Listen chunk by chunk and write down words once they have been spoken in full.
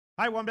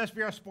Hi, One Best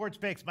VR Sports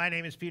Picks. My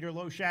name is Peter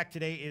Loshak.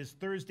 Today is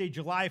Thursday,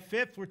 July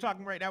 5th. We're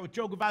talking right now with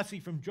Joe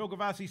Gavazzi from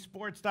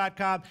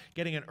JoeGavazziSports.com,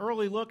 getting an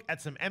early look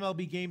at some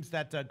MLB games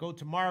that go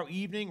tomorrow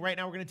evening. Right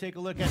now, we're going to take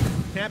a look at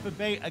Tampa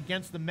Bay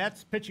against the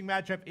Mets. Pitching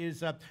matchup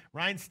is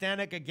Ryan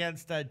Stanek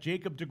against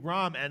Jacob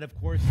DeGrom. And, of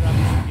course,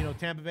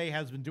 Tampa Bay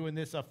has been doing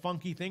this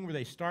funky thing where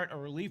they start a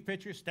relief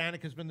pitcher.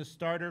 Stanek has been the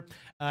starter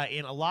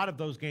in a lot of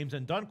those games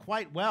and done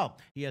quite well.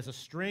 He has a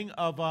string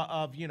of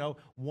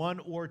 1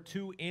 or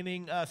 2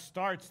 inning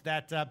starts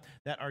that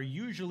are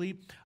usually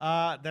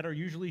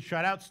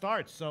shutout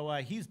starts. So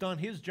he's done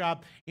his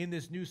job in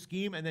this new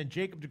scheme. And then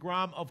Jacob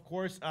DeGrom, of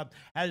course,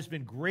 has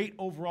been great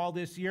overall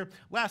this year.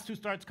 Last 2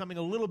 starts coming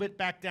a little bit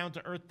back down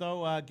to earth,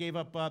 though. Gave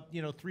up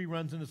 3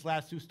 runs in his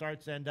last 2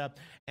 starts and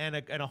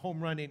a home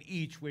run in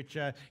each, which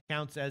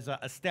counts as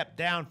a step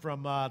down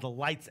from the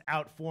lights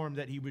out form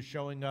that he was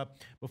showing up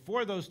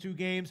before those 2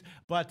 games.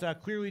 But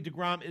clearly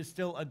DeGrom is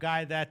still a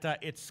guy that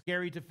it's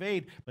scary to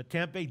fade. But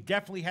Tampa Bay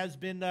definitely has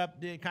been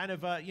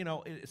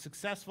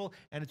successful,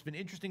 and it's been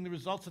interesting the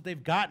results that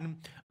they've gotten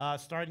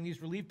starting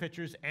these relief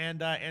pitchers,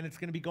 and it's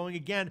going to be going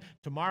again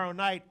tomorrow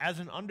night as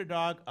an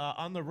underdog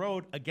on the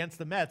road against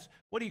the Mets.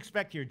 What do you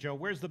expect here, Joe?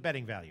 Where's the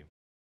betting value?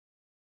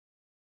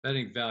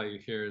 Betting value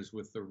here is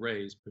with the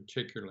Rays,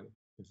 particularly.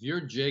 If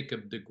you're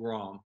Jacob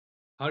DeGrom,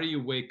 how do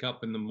you wake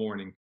up in the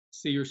morning,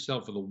 see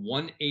yourself with a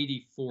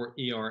 1.84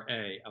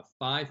 ERA, a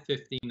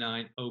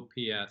 5.59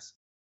 OPS,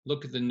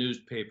 look at the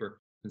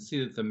newspaper, and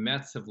see that the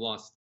Mets have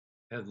lost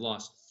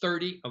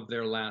 30 of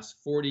their last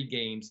 40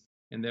 games,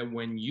 and that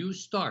when you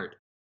start,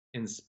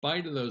 in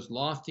spite of those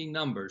lofty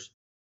numbers,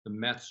 the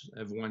Mets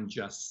have won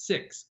just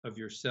 6 of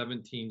your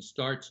 17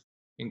 starts,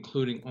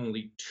 including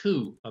only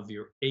 2 of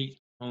your 8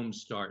 home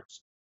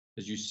starts.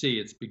 As you see,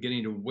 it's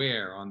beginning to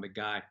wear on the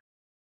guy,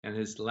 and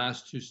his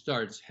last 2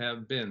 starts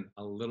have been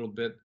a little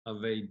bit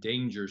of a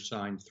danger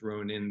sign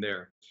thrown in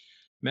there.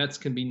 Mets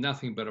can be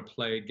nothing but a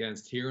play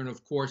against here, and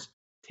of course,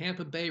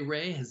 Tampa Bay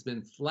Ray has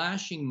been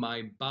flashing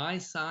my buy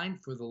sign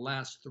for the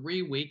last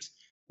 3 weeks.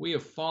 We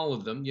have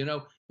followed them.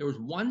 There was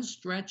one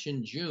stretch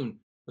in June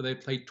where they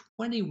played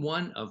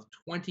 21 of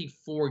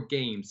 24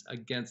 games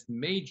against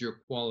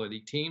major quality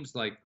teams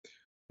like,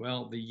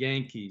 the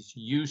Yankees,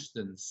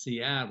 Houston,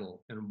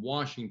 Seattle, and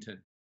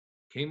Washington.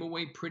 Came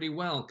away pretty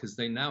well because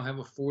they now have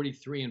a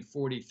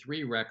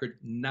 43-43 record,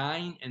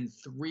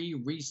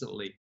 9-3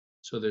 recently.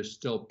 So there's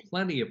still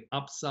plenty of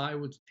upside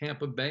with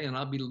Tampa Bay, and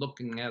I'll be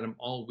looking at him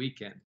all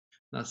weekend.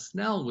 Now,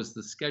 Snell was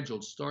the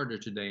scheduled starter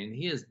today, and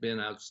he has been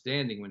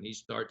outstanding when he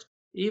starts.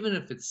 Even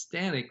if it's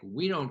Stanek,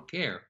 we don't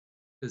care,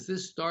 because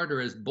this starter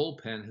as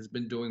bullpen has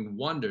been doing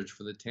wonders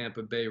for the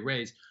Tampa Bay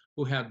Rays,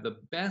 who have the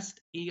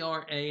best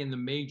ERA in the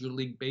Major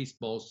League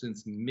Baseball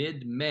since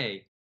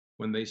mid-May,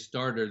 when they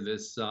started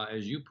this,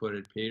 as you put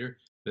it, Peter,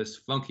 this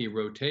funky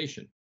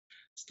rotation.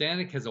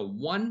 Stanek has a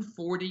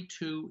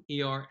 1.42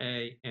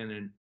 ERA and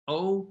an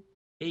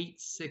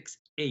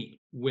 0.868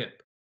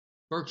 whip.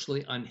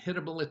 Virtually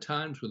unhittable at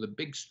times with a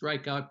big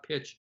strikeout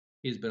pitch.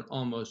 He's been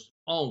almost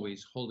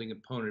always holding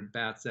opponent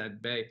bats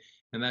at bay,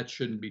 and that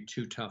shouldn't be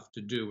too tough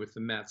to do with the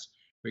Mets,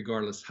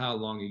 regardless how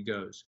long he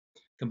goes.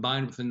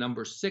 Combined with the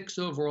number 6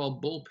 overall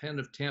bullpen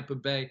of Tampa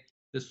Bay,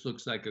 this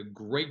looks like a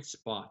great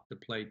spot to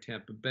play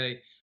Tampa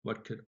Bay,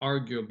 what could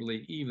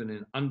arguably even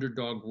an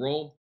underdog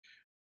role.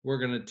 We're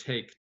going to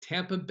take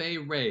Tampa Bay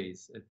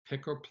Rays at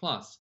pick or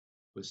plus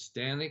with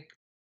Stanek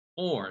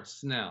or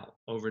Snell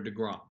over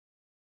DeGrom.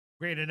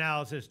 Great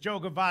analysis. Joe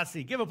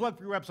Gavazzi. Give a plug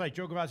for your website,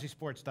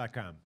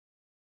 JoeGavazziSports.com.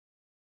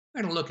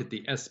 I'm going to look at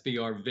the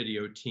SBR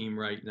video team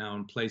right now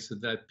in place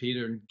of that,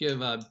 Peter, and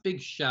give a big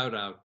shout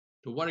out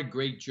to what a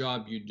great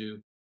job you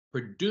do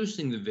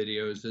producing the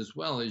videos, as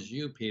well as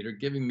you, Peter,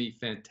 giving me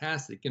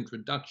fantastic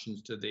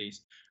introductions to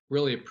these.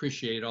 Really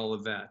appreciate all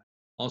of that.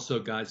 Also,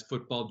 guys,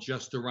 football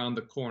just around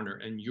the corner,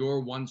 and your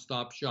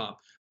one-stop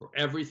shop for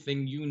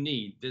everything you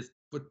need this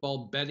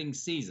football betting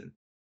season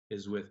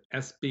is with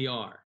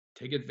SBR.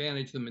 Take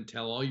advantage of them and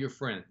tell all your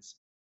friends.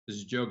 This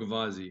is Joe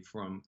Gavazzi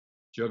from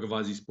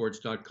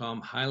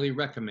JoeGavazziSports.com. Highly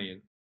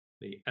recommend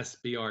the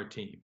SBR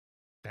team.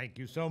 Thank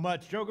you so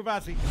much, Joe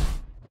Gavazzi.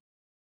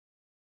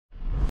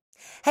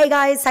 Hey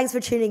guys, thanks for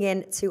tuning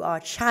in to our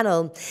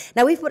channel.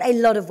 Now, we've put a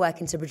lot of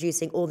work into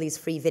producing all these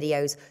free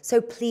videos, so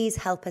please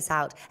help us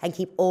out and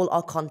keep all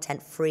our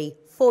content free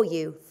for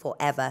you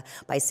forever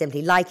by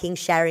simply liking,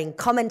 sharing,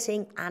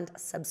 commenting, and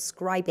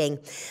subscribing.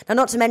 Now,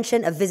 not to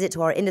mention, a visit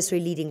to our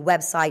industry-leading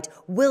website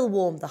will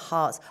warm the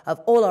hearts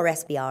of all our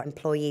SBR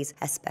employees,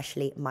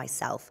 especially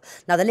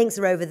myself. Now, the links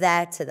are over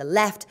there to the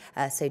left,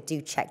 so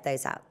do check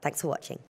those out. Thanks for watching.